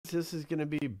this is going to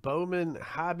be Bowman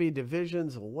Hobby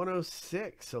Divisions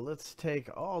 106. So let's take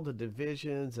all the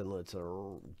divisions and let's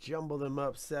jumble them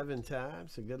up 7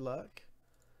 times. So good luck.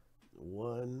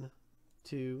 1,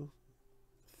 2,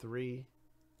 3,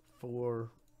 4,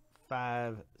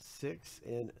 5, 6,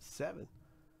 and 7.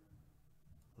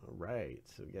 All right,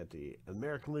 so we got the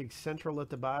American League Central at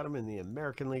the bottom and the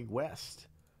American League West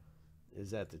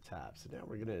is at the top. So now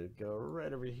we're going to go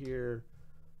right over here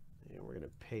and we're going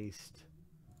to paste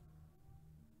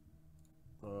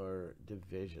our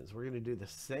divisions. We're going to do the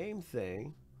same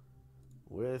thing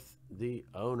with the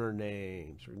owner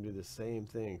names. We're going to do the same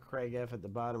thing. Craig F at the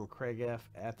bottom, Craig F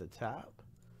at the top.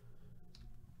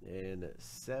 And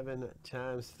 7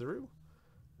 times through.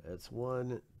 That's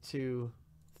 1, 2,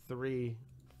 3,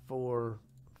 4,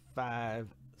 5,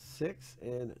 6,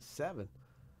 and 7.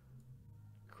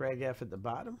 Craig F at the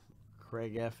bottom,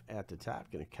 Craig F at the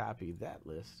top. Going to copy that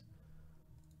list.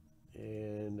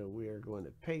 And we are going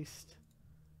to paste.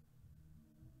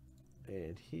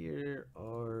 And here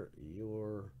are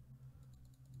your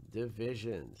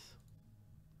divisions.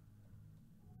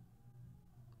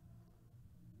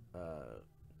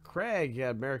 Craig,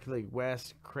 yeah, American League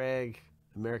West. Craig,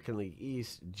 American League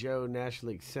East. Joe,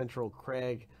 National League Central.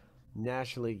 Craig,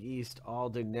 National League East.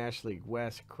 Alden, National League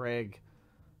West. Craig,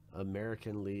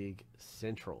 American League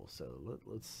Central. So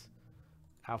let's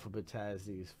alphabetize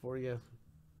these for you.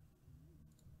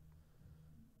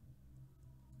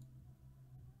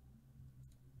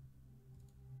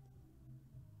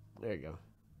 There you go.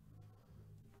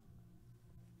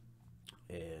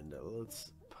 And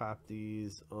let's pop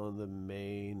these on the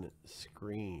main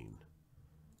screen.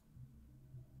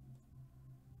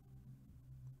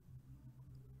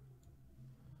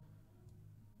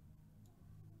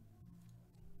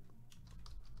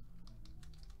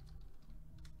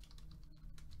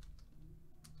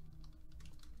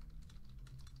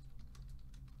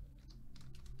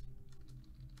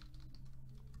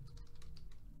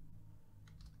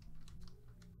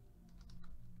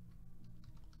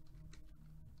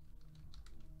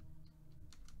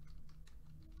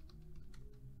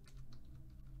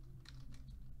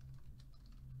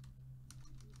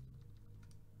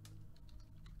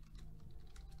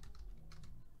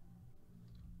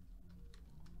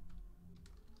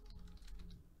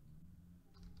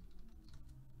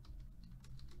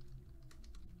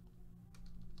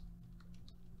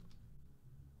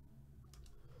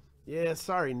 Yeah,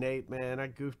 sorry, Nate, man. I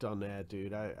goofed on that,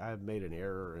 dude. I made an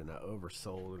error and I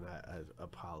oversold, and I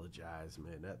apologize,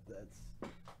 man.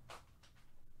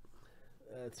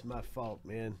 That's my fault,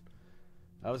 man.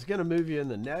 I was gonna move you in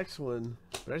the next one,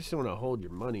 but I just don't want to hold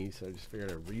your money, so I just figured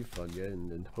I'd refund you,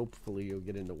 and then hopefully you'll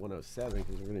get into 107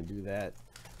 because we're gonna do that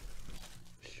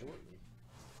shortly.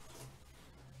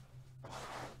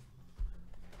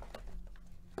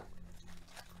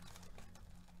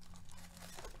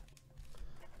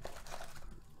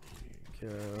 Go.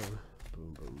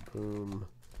 Boom, boom, boom.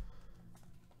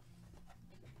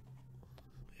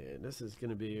 And this is going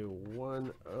to be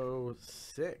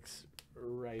 106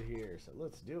 right here. So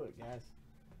let's do it, guys.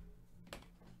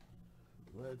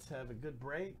 Let's have a good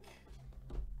break.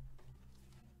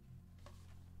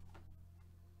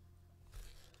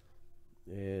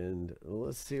 And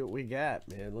let's see what we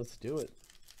got, man. Let's do it.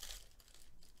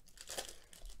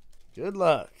 Good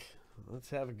luck.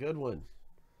 Let's have a good one.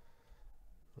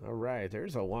 All right,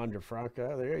 there's a Wander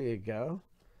Franco. There you go.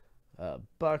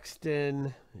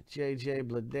 Buxton, JJ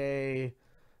Bleday,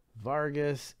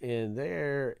 Vargas, and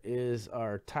there is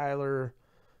our Tyler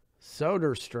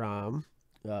Soderstrom,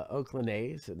 Oakland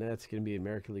A's, and that's going to be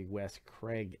American League West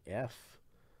Craig F.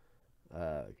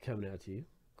 Coming out to you,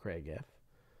 Craig F.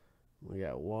 We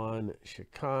got Juan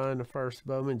Chacon, first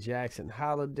Bowman, Jackson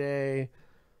Holiday,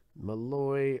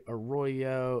 Malloy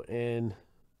Arroyo, and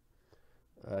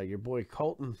your boy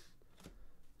Colton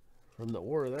from the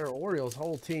Orioles. Their Orioles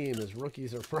whole team is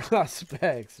rookies or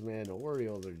prospects, man. The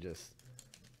Orioles are just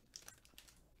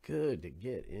good to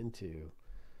get into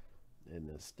in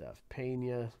this stuff.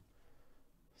 Pena,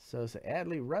 Sosa,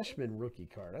 Adley Rushman rookie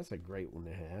card. That's a great one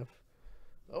to have.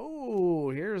 Oh,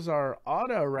 here's our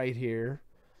auto right here.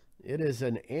 It is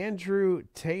an Andrew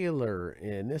Taylor,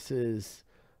 and this is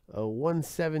a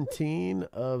 117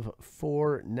 of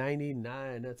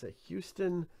 499. That's a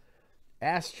Houston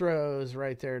Astros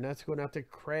right there, and that's going out to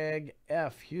Craig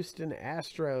F. Houston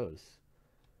Astros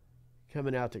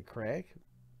coming out to Craig.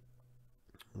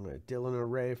 Dylan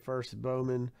Array, first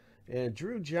Bowman, and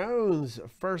Drew Jones,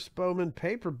 first Bowman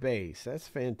paper base. That's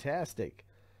fantastic.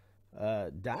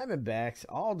 Diamondbacks,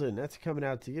 Alden, that's coming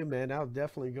out to you, man. I'll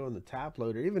definitely go in the top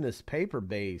loader. Even this paper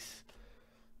base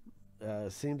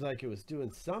Seems like it was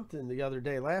doing something the other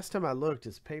day. Last time I looked,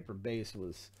 its paper base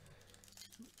was,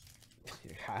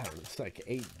 I don't know, it's like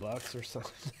 $8 or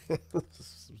something.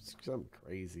 Something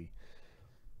crazy.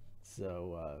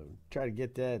 So try to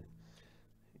get that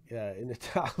in the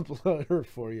top loader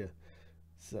for you.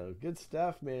 So good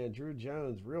stuff, man. Drew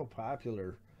Jones, real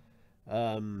popular.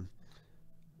 Um,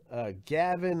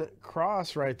 Gavin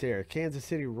Cross right there, Kansas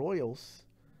City Royals.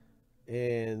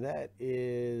 And that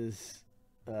is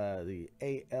the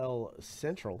AL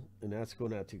Central. And that's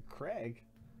going out to Craig.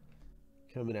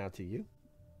 Coming out to you.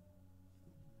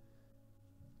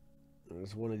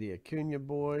 There's one of the Acuna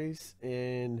boys.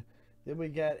 And then we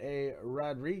got a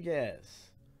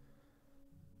Rodriguez.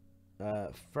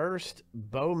 First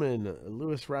Bowman,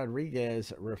 Luis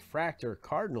Rodriguez, Refractor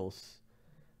Cardinals.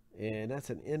 And that's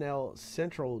an NL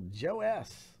Central Joe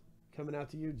S. Coming out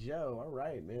to you, Joe. All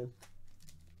right, man.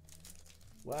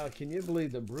 Wow, can you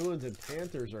believe the Bruins and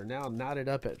Panthers are now knotted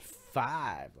up at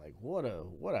 5? Like, what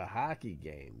a hockey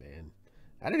game, man.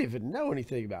 I didn't even know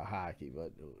anything about hockey,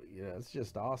 but, you know, it's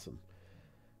just awesome.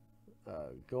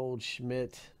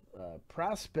 Goldschmidt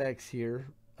prospects here,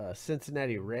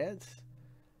 Cincinnati Reds.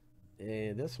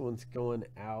 And this one's going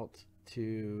out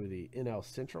to the NL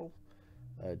Central.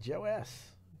 Joe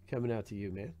S. Coming out to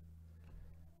you, man.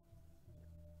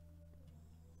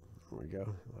 There we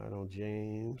go. Lionel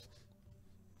James.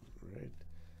 All right.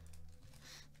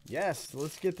 Yes,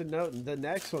 let's get the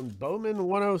next one. Bowman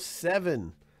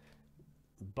 107.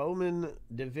 Bowman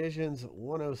Divisions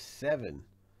 107.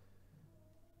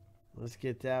 Let's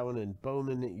get that one in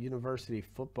Bowman University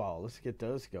football. Let's get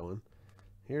those going.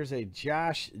 Here's a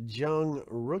Josh Jung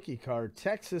rookie card.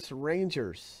 Texas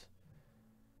Rangers.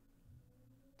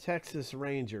 Texas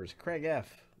Rangers. Craig F.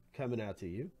 coming out to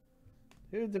you.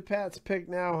 Who'd the Pats pick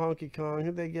now, Honky Kong?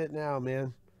 Who'd they get now,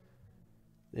 man?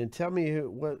 And tell me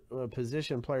what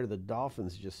position player the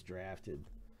Dolphins just drafted.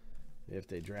 If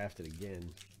they drafted again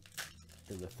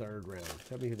in the 3rd round.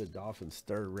 Tell me who the Dolphins'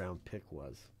 3rd round pick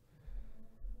was.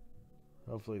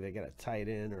 Hopefully they got a tight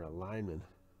end or a lineman.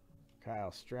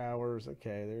 Kyle Strowers.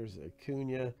 Okay, there's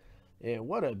Acuna. And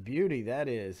what a beauty that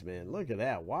is, man. Look at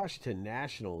that. Washington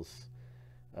Nationals.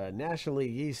 National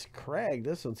League East. Craig,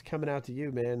 this one's coming out to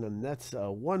you, man. And that's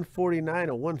 149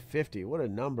 or 150. What a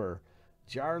number.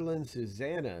 Jarlin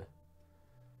Susanna.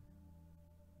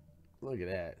 Look at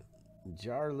that.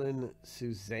 Jarlin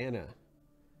Susanna.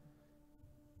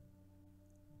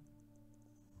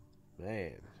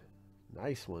 Man.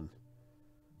 Nice one.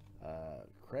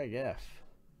 Craig F.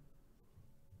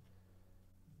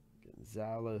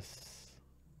 Gonzalez,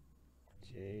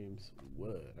 James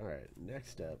Wood. All right,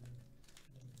 next up.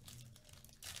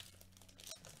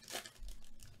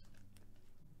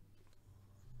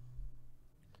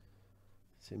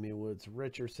 Simeon Woods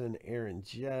Richardson, Aaron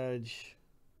Judge,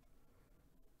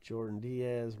 Jordan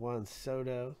Diaz, Juan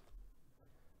Soto,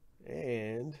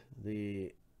 and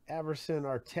the Everson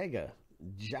Ortega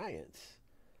Giants.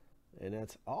 And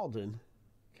that's Alden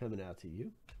coming out to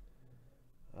you.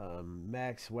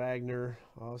 Max Wagner,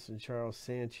 Austin Charles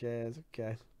Sanchez.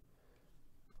 Okay.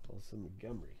 Olson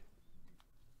Montgomery.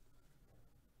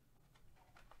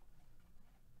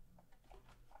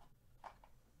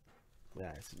 All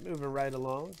right, so moving right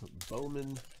along.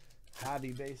 Bowman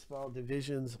Hobby Baseball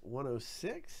Divisions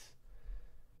 106.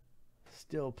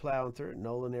 Still plowing through it.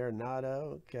 Nolan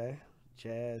Arenado. Okay.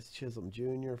 Jazz Chisholm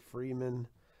Jr., Freeman,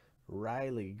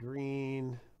 Riley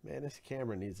Green. Man, this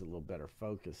camera needs a little better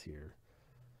focus here.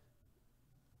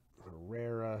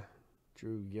 Herrera,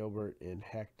 Drew Gilbert, and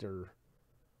Hector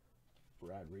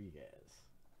Rodriguez.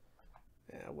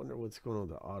 Yeah, I wonder what's going on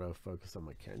with the autofocus on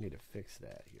my camera. I need to fix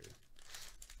that here.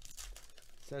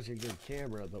 Such a good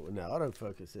camera, but when the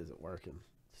autofocus isn't working,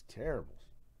 it's terrible.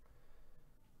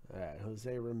 All right,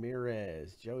 Jose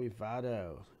Ramirez, Joey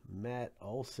Votto, Matt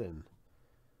Olson,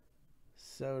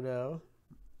 Soto.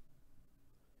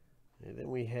 And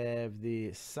then we have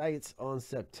the sights on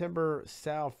September,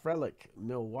 Sal Frelick,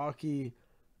 Milwaukee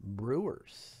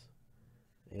Brewers.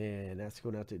 And that's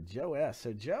going out to Joe S.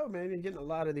 So, Joe, man, you're getting a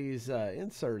lot of these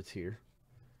inserts here.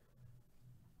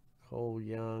 Cole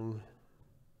Young.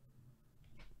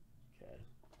 Okay.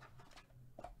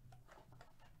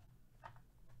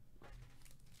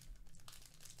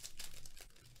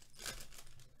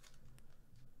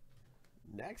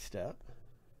 Next up.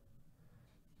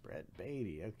 Brett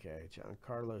Beatty, okay.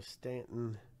 Giancarlo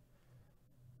Stanton,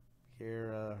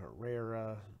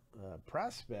 Herrera,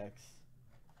 prospects.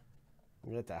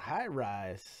 We got the high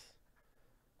rise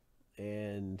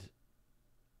and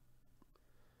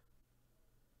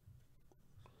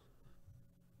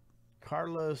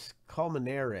Carlos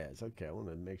Colmenares. Okay, I want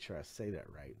to make sure I say that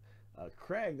right.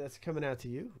 Craig, that's coming out to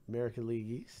you. American League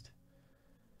East.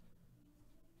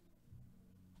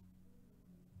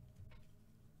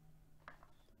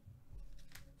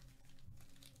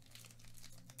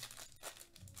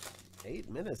 Eight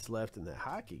minutes left in the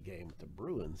hockey game with the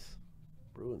Bruins.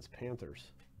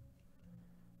 Panthers.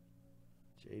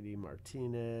 JD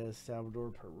Martinez,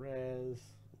 Salvador Perez.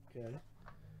 Okay.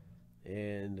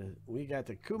 And we got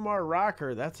the Kumar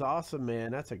Rocker. That's awesome,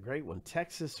 man. That's a great one.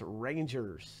 Texas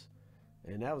Rangers.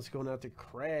 And that was going out to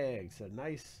Craig. So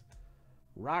nice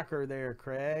rocker there,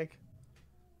 Craig.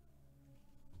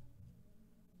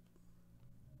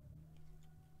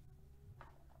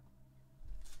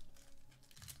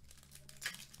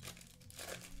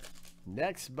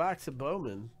 Next box of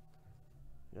Bowman.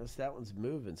 Yes, that one's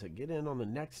moving. So get in on the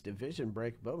next division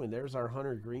break. Bowman, there's our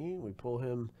Hunter Green. We pull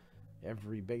him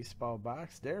every baseball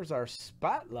box. There's our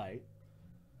Spotlight.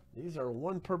 These are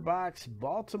one per box.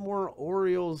 Baltimore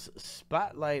Orioles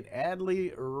Spotlight.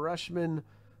 Adley Rushman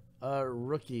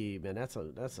rookie. Man,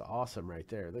 that's awesome right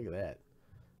there. Look at that.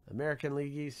 American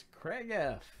League East. Craig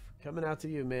F. Coming out to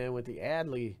you, man, with the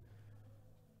Adley.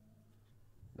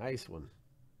 Nice one.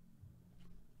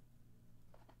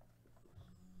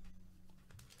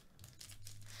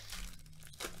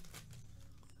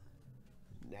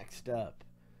 Next up,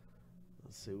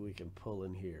 let's see what we can pull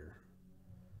in here.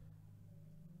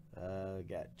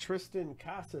 Got Tristan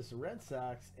Casas, Red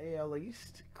Sox, AL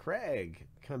East. Craig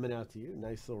coming out to you.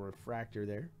 Nice little refractor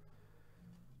there.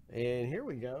 And here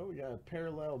we go. We got a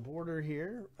parallel border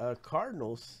here.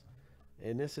 Cardinals.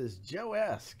 And this is Joe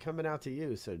S. coming out to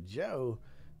you. So, Joe,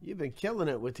 you've been killing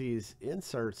it with these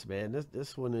inserts, man.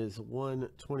 This one is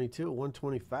 122,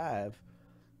 125.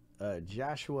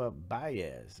 Joshua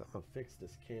Baez. I'm going to fix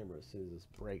this camera as soon as this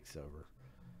breaks over.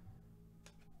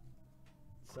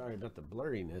 Sorry about the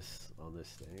blurriness on this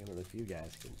thing. I don't know if you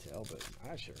guys can tell, but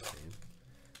I sure can.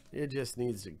 It just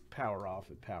needs to power off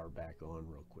and power back on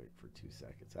real quick for 2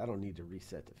 seconds. I don't need to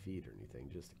reset the feed or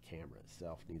anything. Just the camera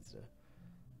itself needs to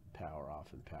power off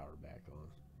and power back on.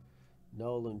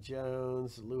 Nolan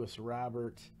Jones, Lewis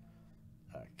Robert,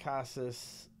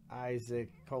 Casas, Isaac,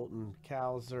 Colton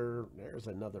Cowser. There's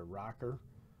another rocker.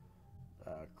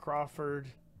 Crawford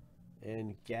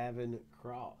and Gavin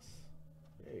Cross.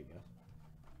 There you go.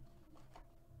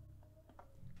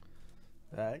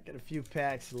 Got a few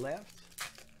packs left.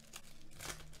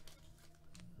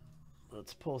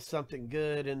 Let's pull something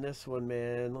good in this one,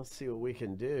 man. Let's see what we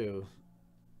can do.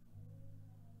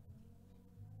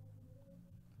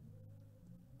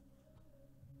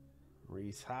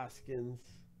 Reese Hoskins.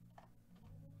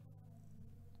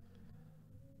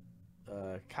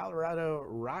 Colorado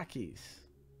Rockies.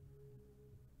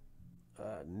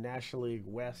 National League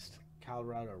West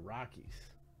Colorado Rockies.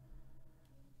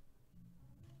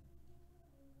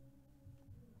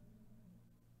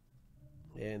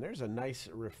 And there's a nice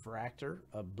refractor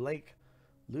of Blake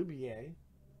Lubier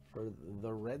for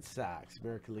the Red Sox.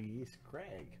 American League East.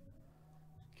 Craig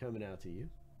coming out to you.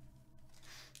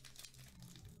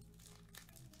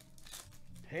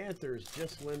 Panthers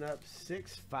just went up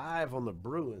 6-5 on the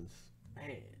Bruins.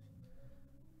 Man,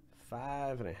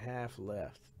 5.5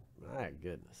 left. My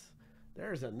goodness.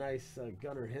 There's a nice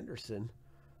Gunnar Henderson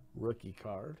rookie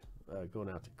card going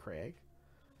out to Craig.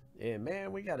 And,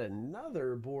 man, we got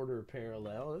another border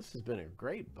parallel. This has been a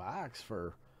great box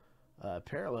for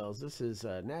parallels. This is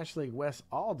National League West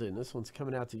Alden. This one's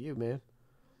coming out to you, man.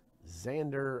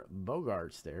 Xander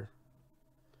Bogaerts there.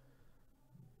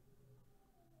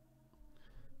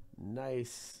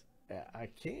 Nice. I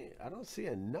don't see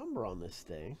a number on this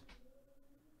thing.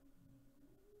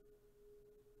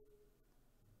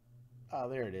 Oh,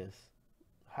 there it is.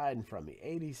 Hiding from me.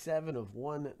 87 of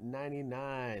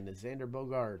 199. Xander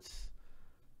Bogaerts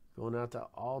going out to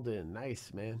Alden.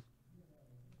 Nice, man.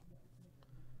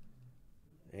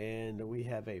 And we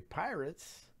have a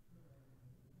Pirates.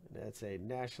 That's a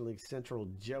National League Central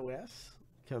Joe S.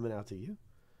 coming out to you.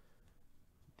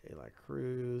 De La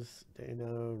Cruz,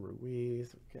 Dano,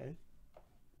 Ruiz. Okay.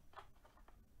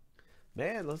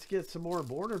 Man, let's get some more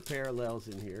border parallels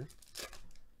in here.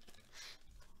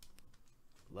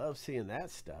 Love seeing that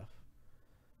stuff.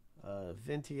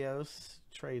 Ventios,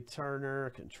 Trey Turner,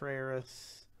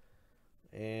 Contreras.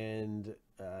 And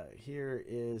here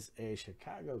is a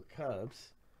Chicago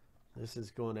Cubs. This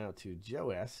is going out to Joe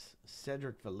S.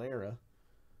 Cedric Valera.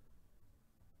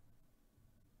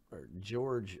 Or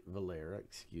George Valera,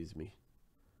 excuse me.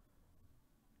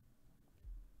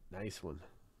 Nice one.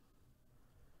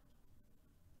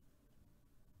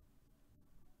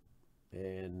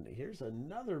 And here's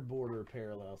another border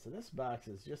parallel. So this box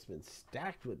has just been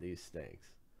stacked with these things.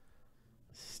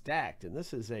 Stacked. And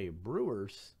this is a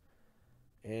Brewers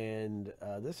And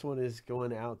this one is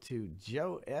going out to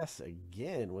Joe S.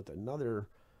 again with another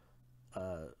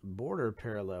border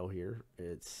parallel here.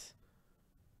 It's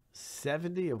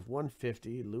 70 of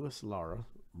 150, Lewis Lara,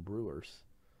 Brewers.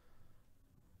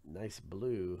 Nice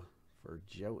blue for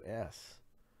Joe S.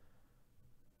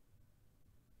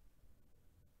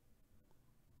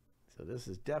 So this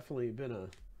has definitely been a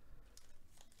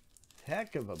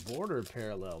heck of a border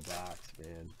parallel box,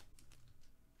 man.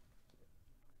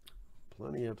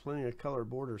 Plenty of color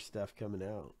border stuff coming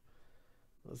out.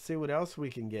 Let's see what else we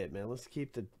can get, man. Let's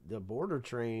keep the border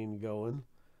train going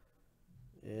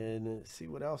and see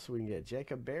what else we can get.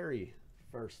 Jacob Berry,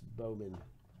 first Bowman.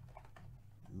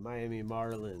 Miami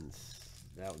Marlins.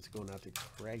 That one's going out to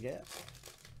Craig F.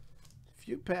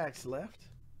 Few packs left.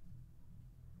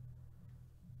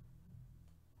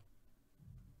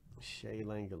 Shea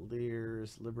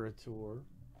Langoliers, Liberator.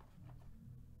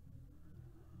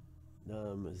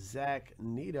 Zach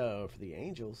Neto for the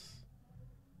Angels.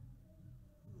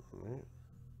 All right.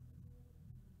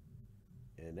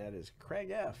 And that is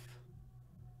Craig F.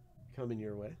 coming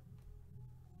your way.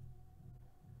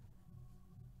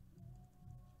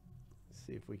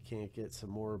 See if we can't get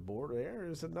some more border.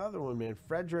 There's another one, man.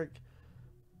 Frederick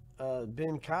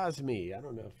Ben Cosme. I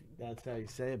don't know if that's how you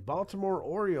say it. Baltimore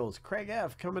Orioles. Craig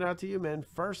F. coming out to you, man.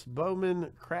 First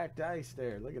Bowman cracked ice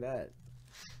there. Look at that.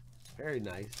 Very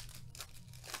nice.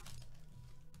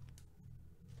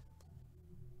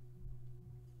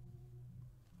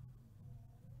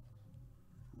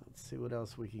 Let's see what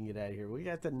else we can get out of here. We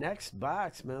got the next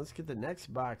box, man. Let's get the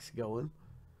next box going.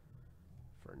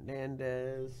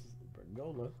 Fernandez.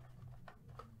 Pergola.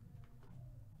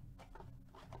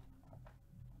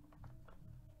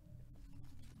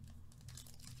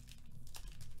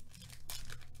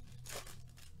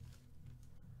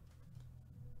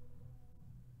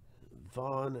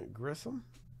 Vaughn Grissom.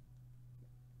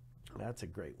 That's a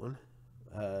great one.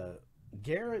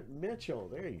 Garrett Mitchell.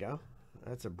 There you go.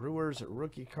 That's a Brewers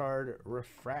rookie card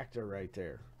refractor right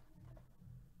there.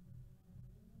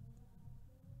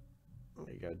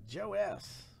 There you go. Joe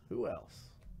S. Who else?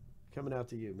 Coming out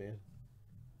to you, man.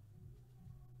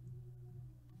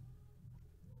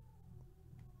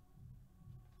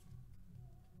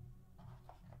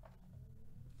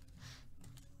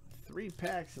 Three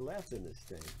packs left in this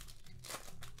thing.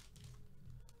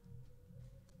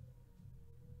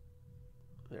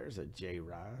 There's a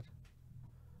J-Rod.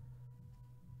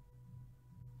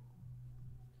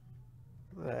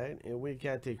 All right, and we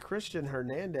got the Christian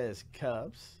Hernandez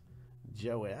Cubs.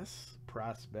 Joe S.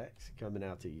 Prospects coming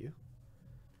out to you.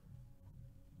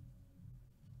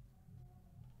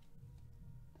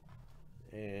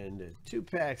 And 2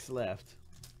 packs left.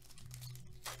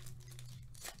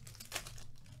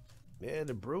 Man,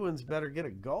 the Bruins better get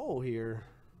a goal here.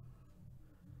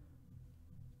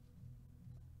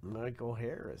 Michael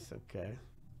Harris, okay.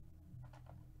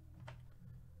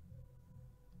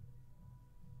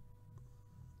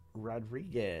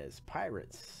 Rodriguez,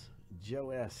 Pirates.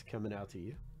 Joe S. coming out to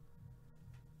you.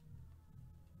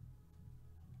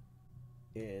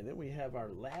 And then we have our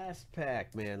last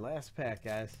pack, man. Last pack,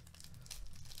 guys.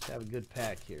 Let's have a good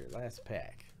pack here. Last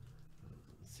pack.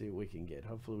 Let's see what we can get.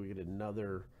 Hopefully we get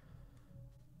another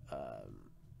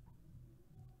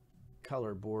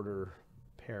color border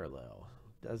parallel.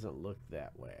 Doesn't look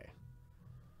that way.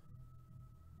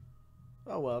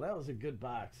 Oh, well, that was a good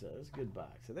box. That was a good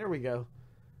box. So there we go.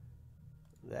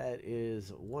 That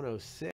is 106.